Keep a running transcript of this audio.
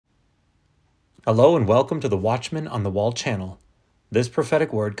Hello and welcome to the Watchmen on the Wall channel. This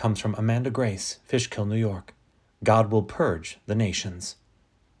prophetic word comes from Amanda Grace, Fishkill, New York. God will purge the nations.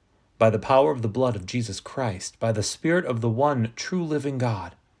 By the power of the blood of Jesus Christ, by the Spirit of the one true living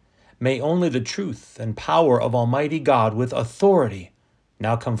God, may only the truth and power of Almighty God with authority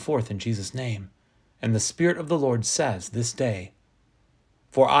now come forth in Jesus' name. And the Spirit of the Lord says this day,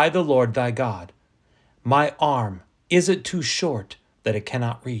 For I, the Lord thy God, my arm, is it too short that it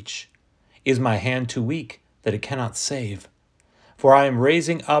cannot reach? Is my hand too weak that it cannot save? For I am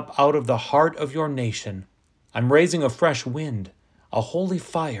raising up out of the heart of your nation, I'm raising a fresh wind, a holy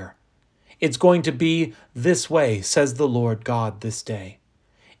fire. It's going to be this way, says the Lord God this day.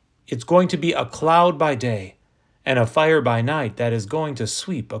 It's going to be a cloud by day and a fire by night that is going to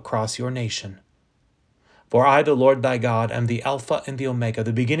sweep across your nation. For I, the Lord thy God, am the Alpha and the Omega,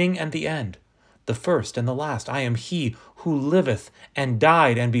 the beginning and the end, the first and the last. I am he who liveth and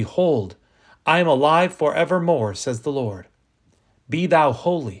died, and behold, I am alive forevermore, says the Lord. Be thou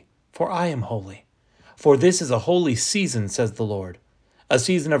holy, for I am holy. For this is a holy season, says the Lord, a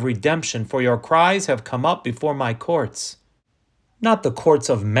season of redemption, for your cries have come up before my courts. Not the courts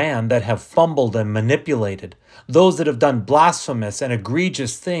of man that have fumbled and manipulated, those that have done blasphemous and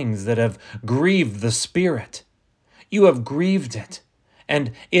egregious things that have grieved the Spirit. You have grieved it,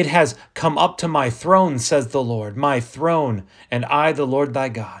 and it has come up to my throne, says the Lord, my throne, and I, the Lord thy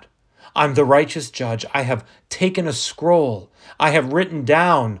God. I'm the righteous judge. I have taken a scroll. I have written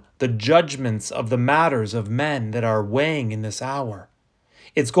down the judgments of the matters of men that are weighing in this hour.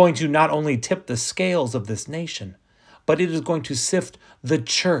 It's going to not only tip the scales of this nation, but it is going to sift the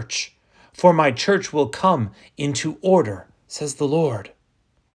church. For my church will come into order, says the Lord.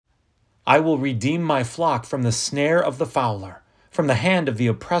 I will redeem my flock from the snare of the fowler, from the hand of the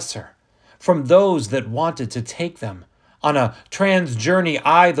oppressor, from those that wanted to take them. On a trans journey,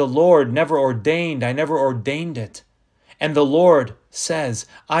 I, the Lord, never ordained it. And the Lord says,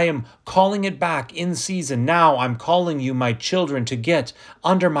 I am calling it back in season. Now I'm calling you, my children, to get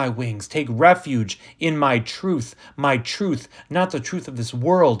under my wings. Take refuge in my truth, not the truth of this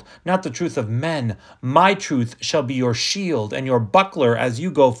world, not the truth of men. My truth shall be your shield and your buckler as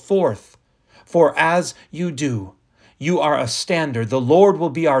you go forth. For as you do, you are a standard. The Lord will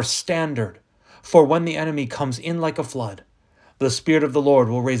be our standard. For when the enemy comes in like a flood, the Spirit of the Lord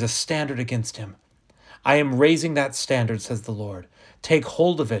will raise a standard against him. I am raising that standard, says the Lord. Take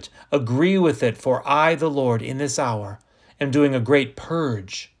hold of it, agree with it, for I, the Lord, in this hour, am doing a great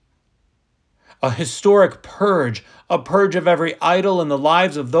purge. A historic purge, a purge of every idol in the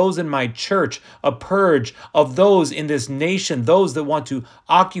lives of those in my church, a purge of those in this nation, those that want to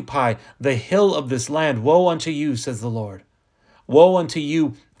occupy the hill of this land. Woe unto you, says the Lord. Woe unto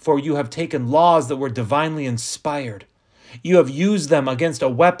you, for you have taken laws that were divinely inspired. You have used them against a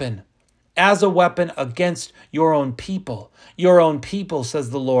weapon, as a weapon against your own people. Your own people, says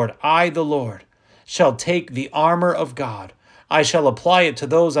the Lord, I, the Lord, shall take the armor of God. I shall apply it to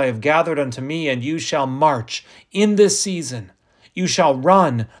those I have gathered unto me, and you shall march in this season. You shall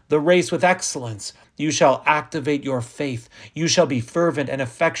run the race with excellence. You shall activate your faith. You shall be fervent and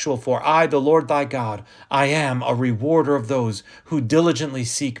effectual, for I, the Lord thy God, I am a rewarder of those who diligently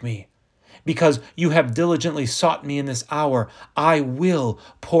seek me. Because you have diligently sought me in this hour, I will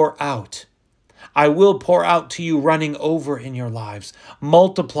pour out. I will pour out to you, running over in your lives,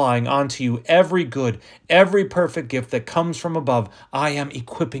 multiplying onto you every good, every perfect gift that comes from above. I am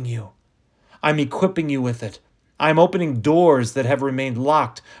equipping you. I'm equipping you with it. I'm opening doors that have remained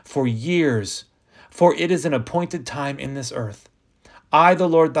locked for years, for it is an appointed time in this earth. I, the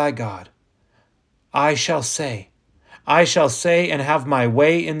Lord thy God, I shall say and have my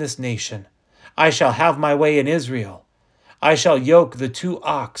way in this nation. I shall have my way in Israel. I shall yoke the two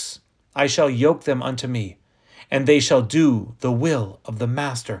ox. I shall yoke them unto me, and they shall do the will of the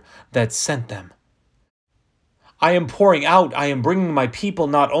master that sent them. I am pouring out, I am bringing my people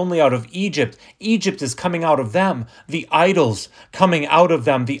not only out of Egypt. Egypt is coming out of them. The idols coming out of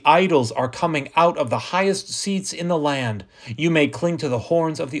them. The idols are coming out of the highest seats in the land. You may cling to the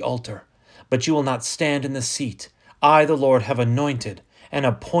horns of the altar, but you will not stand in the seat I, the Lord, have anointed and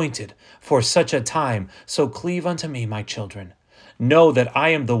appointed for such a time. So cleave unto me, my children. Know that I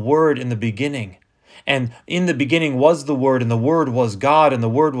am the Word in the beginning. And in the beginning was the Word, and the Word was God, and the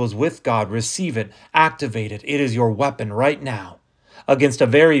Word was with God. Receive it, activate it. It is your weapon right now against a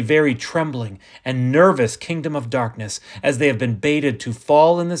very, very trembling and nervous kingdom of darkness, as they have been baited to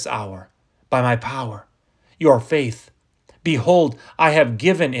fall in this hour by my power. Your faith. Behold, I have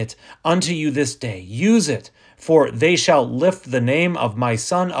given it unto you this day. Use it, for they shall lift the name of my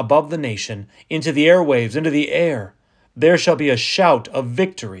Son above the nation, into the airwaves, into the air. There shall be a shout of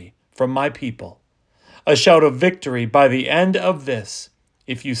victory from my people. A shout of victory by the end of this,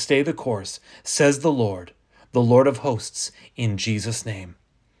 if you stay the course, says the Lord of hosts, in Jesus' name.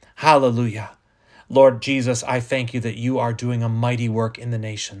 Hallelujah. Lord Jesus, I thank you that you are doing a mighty work in the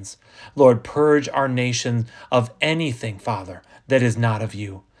nations. Lord, purge our nation of anything, Father, that is not of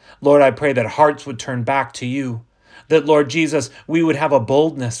you. Lord, I pray that hearts would turn back to you, that, Lord Jesus, we would have a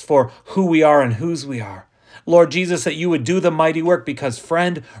boldness for who we are and whose we are. Lord Jesus, that you would do the mighty work because,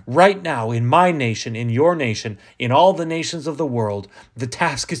 friend, right now in my nation, in your nation, in all the nations of the world, the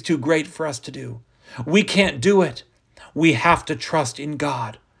task is too great for us to do. We can't do it. We have to trust in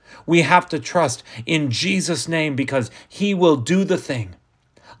God. We have to trust in Jesus' name because he will do the thing.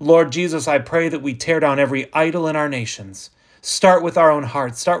 Lord Jesus, I pray that we tear down every idol in our nations. Start with our own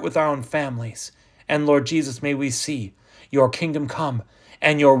hearts, start with our own families. And Lord Jesus, may we see your kingdom come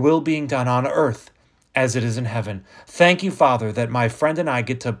and your will being done on earth as it is in heaven. Thank you, Father, that my friend and I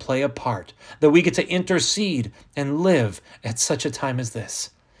get to play a part, that we get to intercede and live at such a time as this.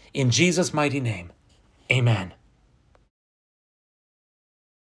 In Jesus' mighty name, amen.